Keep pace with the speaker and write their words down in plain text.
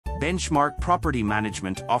Benchmark Property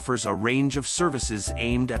Management offers a range of services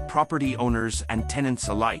aimed at property owners and tenants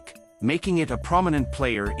alike, making it a prominent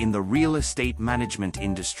player in the real estate management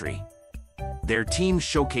industry. Their team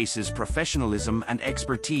showcases professionalism and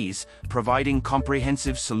expertise, providing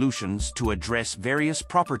comprehensive solutions to address various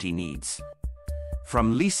property needs.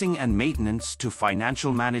 From leasing and maintenance to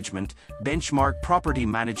financial management, Benchmark Property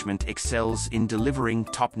Management excels in delivering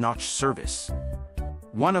top-notch service.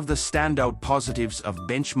 One of the standout positives of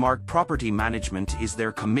Benchmark Property Management is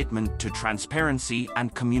their commitment to transparency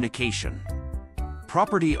and communication.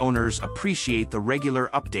 Property owners appreciate the regular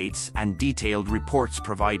updates and detailed reports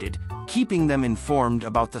provided, keeping them informed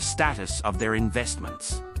about the status of their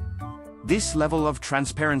investments. This level of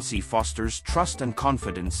transparency fosters trust and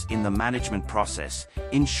confidence in the management process,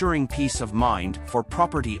 ensuring peace of mind for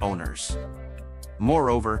property owners.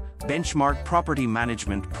 Moreover, Benchmark Property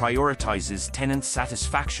Management prioritizes tenant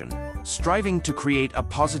satisfaction, striving to create a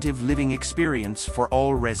positive living experience for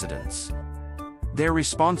all residents. Their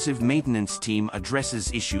responsive maintenance team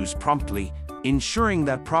addresses issues promptly, ensuring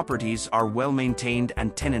that properties are well maintained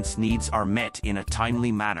and tenants' needs are met in a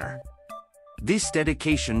timely manner. This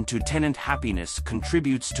dedication to tenant happiness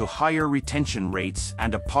contributes to higher retention rates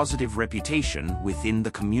and a positive reputation within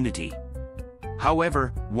the community.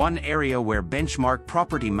 However, one area where Benchmark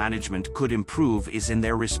Property Management could improve is in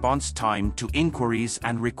their response time to inquiries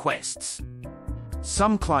and requests.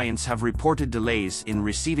 Some clients have reported delays in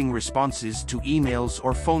receiving responses to emails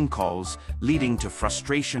or phone calls, leading to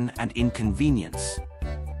frustration and inconvenience.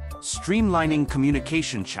 Streamlining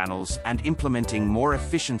communication channels and implementing more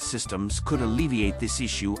efficient systems could alleviate this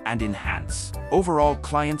issue and enhance overall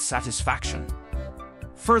client satisfaction.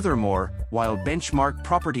 Furthermore, while Benchmark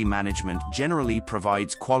Property Management generally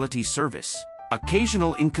provides quality service,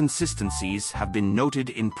 occasional inconsistencies have been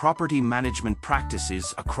noted in property management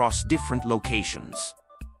practices across different locations.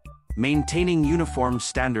 Maintaining uniform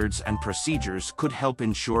standards and procedures could help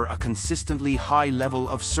ensure a consistently high level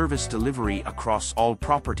of service delivery across all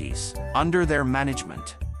properties under their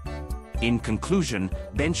management. In conclusion,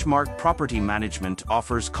 Benchmark Property Management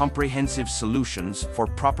offers comprehensive solutions for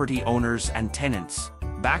property owners and tenants,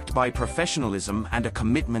 backed by professionalism and a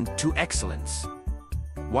commitment to excellence.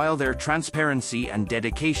 While their transparency and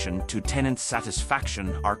dedication to tenant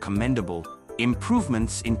satisfaction are commendable,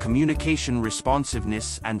 improvements in communication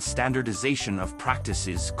responsiveness and standardization of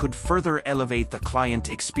practices could further elevate the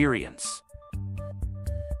client experience.